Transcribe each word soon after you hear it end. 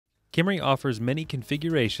Kimray offers many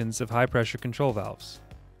configurations of high-pressure control valves.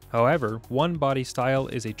 However, one body style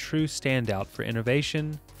is a true standout for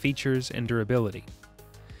innovation, features, and durability.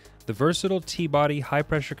 The versatile T-body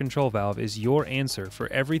high-pressure control valve is your answer for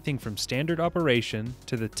everything from standard operation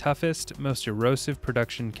to the toughest, most erosive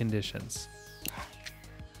production conditions.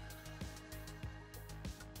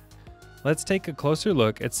 Let's take a closer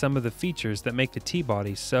look at some of the features that make the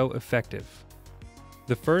T-body so effective.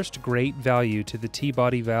 The first great value to the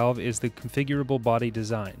T-body valve is the configurable body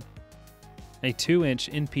design. A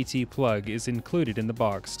 2-inch NPT plug is included in the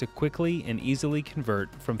box to quickly and easily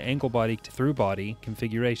convert from angle body to through body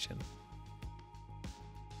configuration.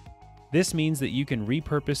 This means that you can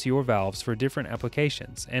repurpose your valves for different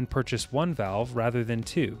applications and purchase one valve rather than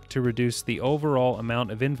two to reduce the overall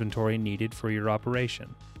amount of inventory needed for your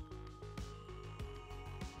operation.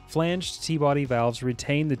 Flanged T-body valves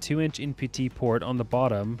retain the 2-inch NPT port on the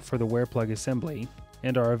bottom for the wear plug assembly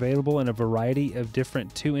and are available in a variety of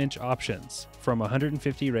different 2-inch options, from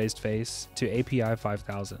 150 raised face to API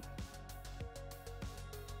 5000.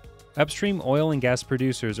 Upstream oil and gas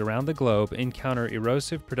producers around the globe encounter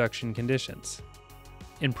erosive production conditions.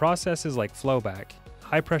 In processes like flowback,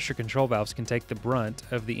 high-pressure control valves can take the brunt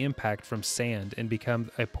of the impact from sand and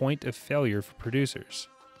become a point of failure for producers.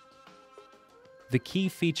 The key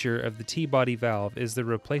feature of the T-body valve is the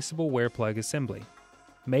replaceable wear plug assembly.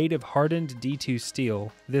 Made of hardened D2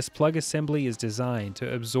 steel, this plug assembly is designed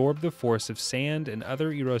to absorb the force of sand and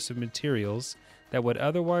other erosive materials that would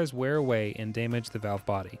otherwise wear away and damage the valve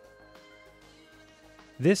body.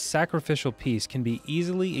 This sacrificial piece can be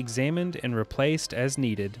easily examined and replaced as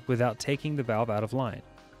needed without taking the valve out of line.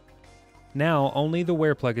 Now, only the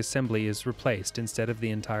wear plug assembly is replaced instead of the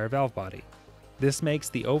entire valve body. This makes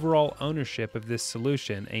the overall ownership of this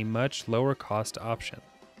solution a much lower cost option.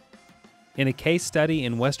 In a case study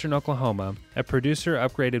in western Oklahoma, a producer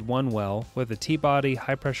upgraded one well with a T-body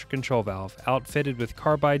high-pressure control valve outfitted with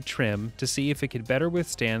carbide trim to see if it could better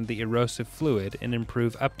withstand the erosive fluid and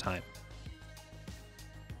improve uptime.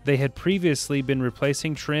 They had previously been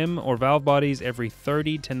replacing trim or valve bodies every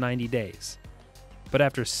 30 to 90 days. But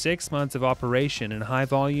after 6 months of operation in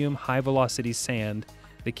high-volume, high-velocity sand,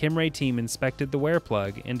 the Kimray team inspected the wear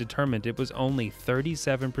plug and determined it was only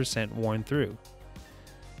 37% worn through.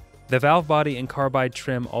 The valve body and carbide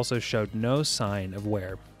trim also showed no sign of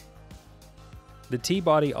wear. The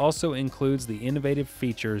T-body also includes the innovative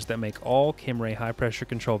features that make all Kimray high-pressure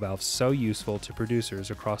control valves so useful to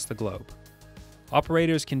producers across the globe.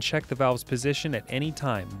 Operators can check the valve's position at any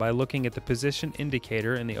time by looking at the position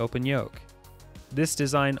indicator in the open yoke. This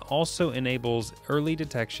design also enables early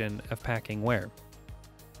detection of packing wear.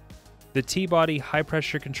 The T-body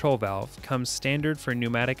high-pressure control valve comes standard for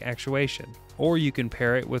pneumatic actuation, or you can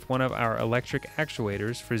pair it with one of our electric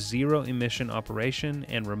actuators for zero-emission operation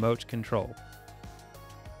and remote control.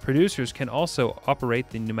 Producers can also operate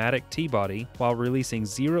the pneumatic T-body while releasing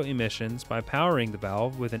zero emissions by powering the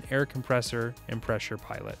valve with an air compressor and pressure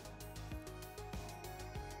pilot.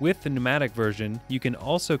 With the pneumatic version, you can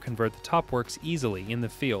also convert the top works easily in the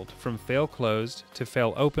field from fail-closed to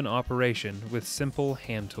fail-open operation with simple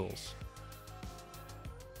hand tools.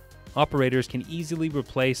 Operators can easily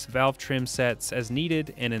replace valve trim sets as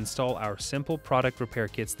needed and install our simple product repair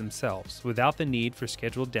kits themselves without the need for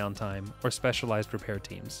scheduled downtime or specialized repair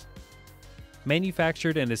teams.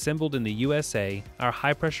 Manufactured and assembled in the USA, our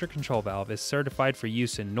high-pressure control valve is certified for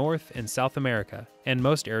use in North and South America and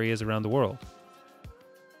most areas around the world.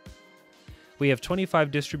 We have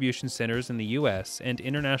 25 distribution centers in the US and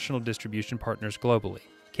international distribution partners globally.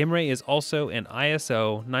 Kimray is also an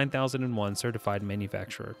ISO 9001 certified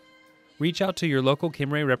manufacturer. Reach out to your local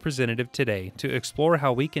Kimray representative today to explore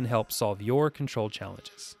how we can help solve your control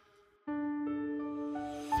challenges.